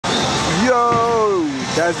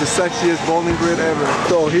That's the sexiest bowling grid ever.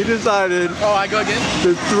 So he decided I go again?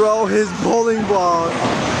 to throw his bowling ball.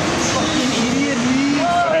 Fucking idiot, me. Go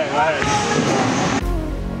ahead.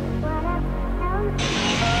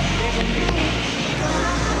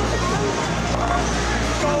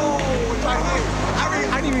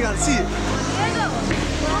 I didn't even got to see it.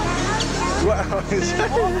 Wow.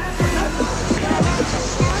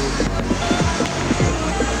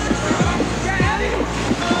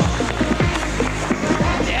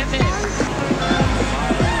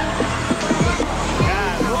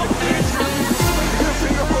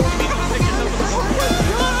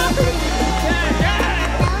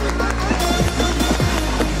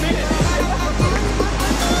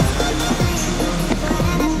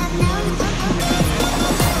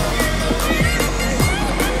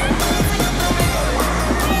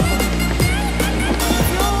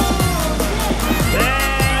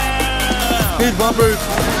 These bumpers.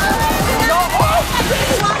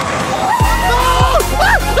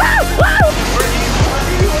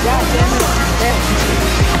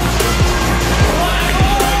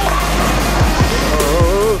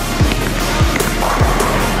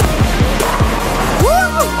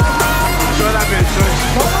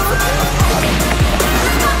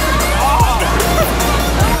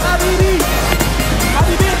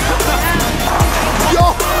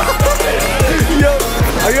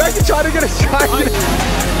 Are you actually trying to get a shot?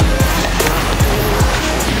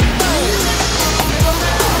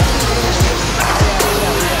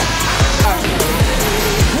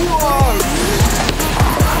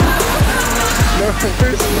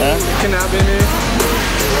 Can I be here?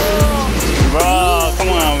 Bro, come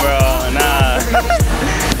on, bro. Nah.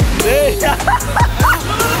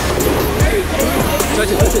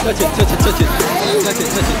 Touch it.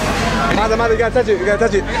 Mother, you gotta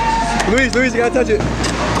touch it. Luis, you gotta touch it.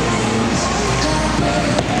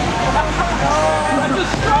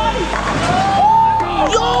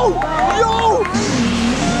 Yo!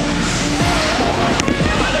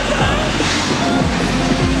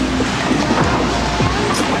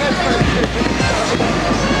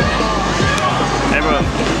 Hey, bro.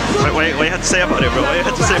 What you have to say about it, bro? What you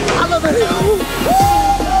have to say about it? I love it.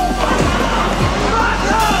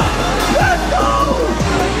 Let's go!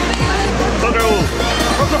 Raul.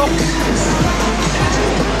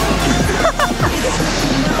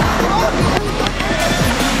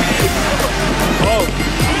 Oh.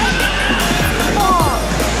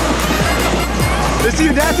 Let's see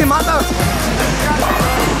you dancing, Mata.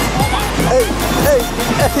 Hey.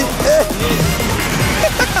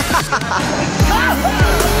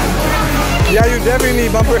 Yeah, you definitely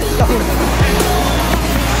need bumper.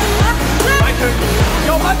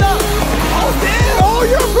 Yo, Mata. Oh, damn. Oh,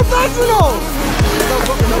 you're a professional.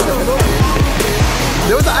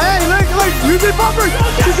 There was a, hey, look, use it bumpers.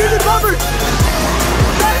 Just use it bumpers.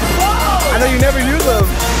 I know you never use them.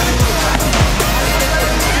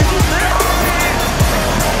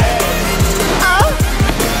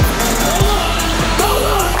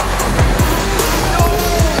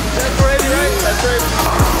 That's ready, right? That's ready.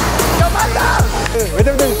 Yo, Mata. Wait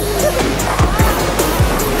there.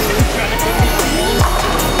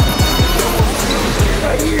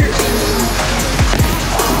 Right here.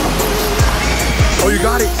 Oh, you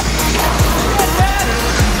got it.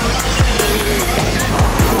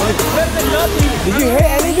 Did you hit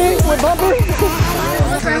anything with bumper?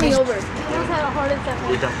 Turn me over.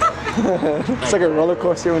 It's like a roller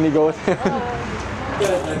coaster when you go with him.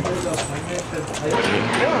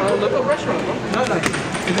 Local restaurant. No.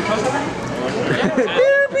 Is it close?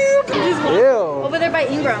 Ew. Over there by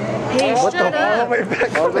Ingram. Hey, What shut the up.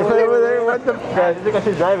 Over there, what the Guys, I think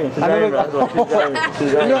she's driving. She's driving, bro.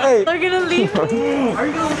 She's driving. No, hey. They're gonna leave me. Are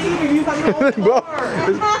you gonna leave? You have no Bro,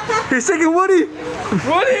 he's taking Woody.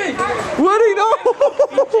 Woody, no.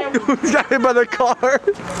 He got hit by the car.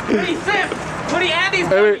 Hey, Sim! Woody, Andy's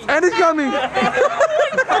Hey, Andy's coming.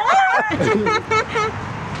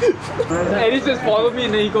 Andy just followed me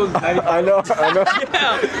and then he goes, I know.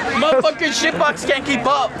 yeah, motherfucking shitbox can't keep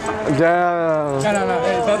up. Damn. No.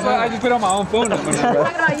 Hey, that's why I just put on my own phone number.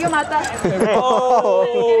 Talking about you, Mata.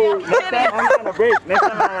 Oh. Next time I'm gonna break. I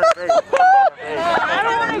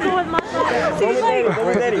don't want to go with Mata.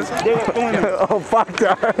 Oh, fuck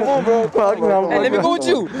that. Come on, bro. Fuck no. Hey, let me go with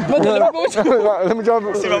you. Let me go with you. Let me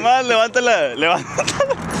drive. Si mamá, levántala.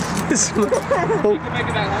 You can make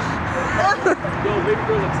it back home. Yo, baby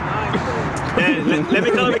girl looks nice. Hey, let me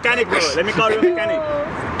call a mechanic, bro. Let me call you a mechanic.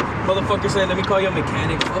 Motherfucker said, let me call you a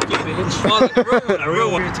mechanic. Fuck you, bitch. Oh, like a real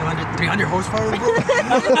one. 300 horsepower, bro.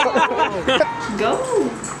 Go.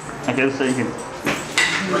 I guess so you can.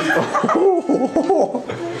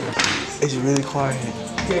 It's really quiet.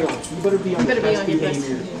 You better be on your best.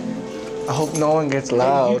 I hope no one gets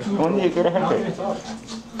loud. When do you get a haircut?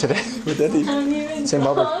 Today with Eddie. Same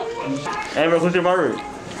barber. Hey, bro, who's your barber? So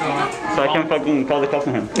I can fucking call the cops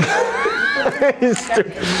on him.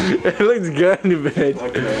 It looks good in the bed. I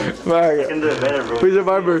can do it better, bro. Who's your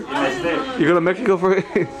barber? Nice day. You go to Mexico for it?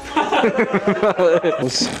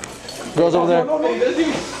 Girls over there.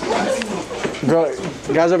 Girl,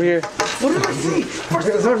 guys over here. What did I say?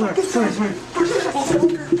 Sorry.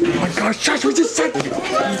 Oh my gosh, Josh, we just said.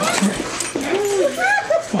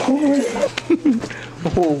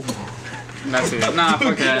 Oh. That's it. Nah,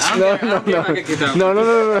 fuck that.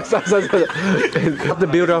 No. Stop. The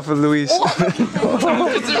build off of Luis.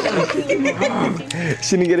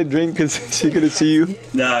 She didn't get a drink because she couldn't see you.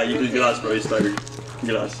 Nah, you lost, bro. You started.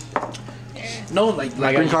 You lost. No, like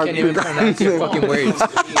Green card, can't even pronounce your fucking words. I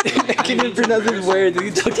can't even pronounce his words.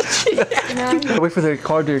 You talking shit. Wait for the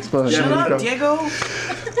car to explode. Shut up, Diego.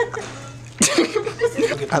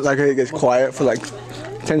 I like how it gets quiet for like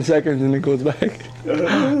 10 seconds and it goes back. I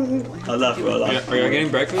laugh, bro. I laugh. Are you getting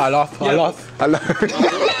breakfast? I laugh.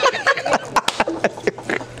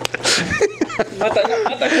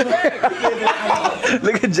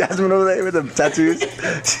 Look at Jasmine over there with the tattoos.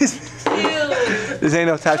 This ain't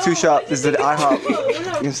no tattoo shop. This is the IHOP.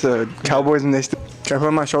 It's the Cowboys and they. Can I put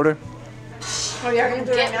on my shoulder? Oh, you're gonna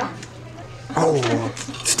do it right now? Oh.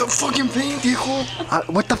 Stop fucking playing, Diego.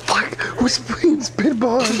 What the fuck? Who's playing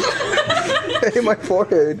spitball? Hey, my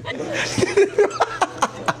forehead.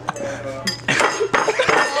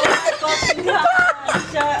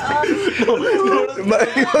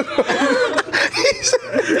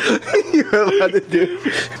 You're allowed to do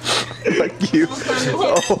it. Like you.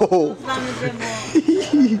 Oh.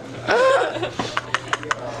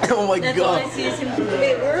 Oh my god.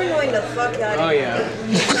 Wait, we're annoying the fuck out of you. Oh yeah.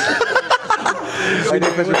 I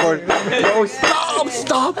didn't press record. No,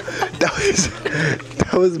 stop. That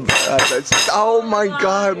was oh my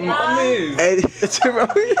god. Eddie, it's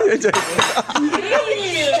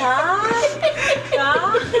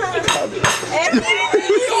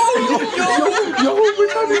Yo,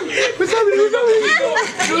 what's happening?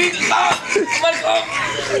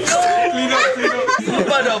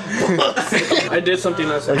 I did something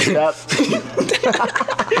last night. Stop.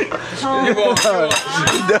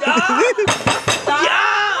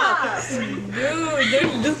 Dude,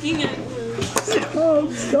 they're looking at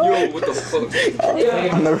Yo, what the fuck?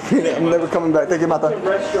 I'm never coming back. Thank you, Mata.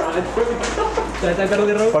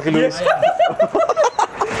 Fucking Luis.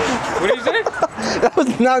 What did you say? That was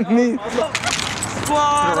not me.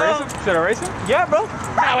 Should I race him? Yeah, bro.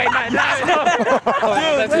 No, wait, no.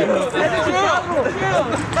 That's it.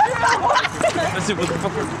 Let's see what the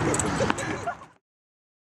fuck.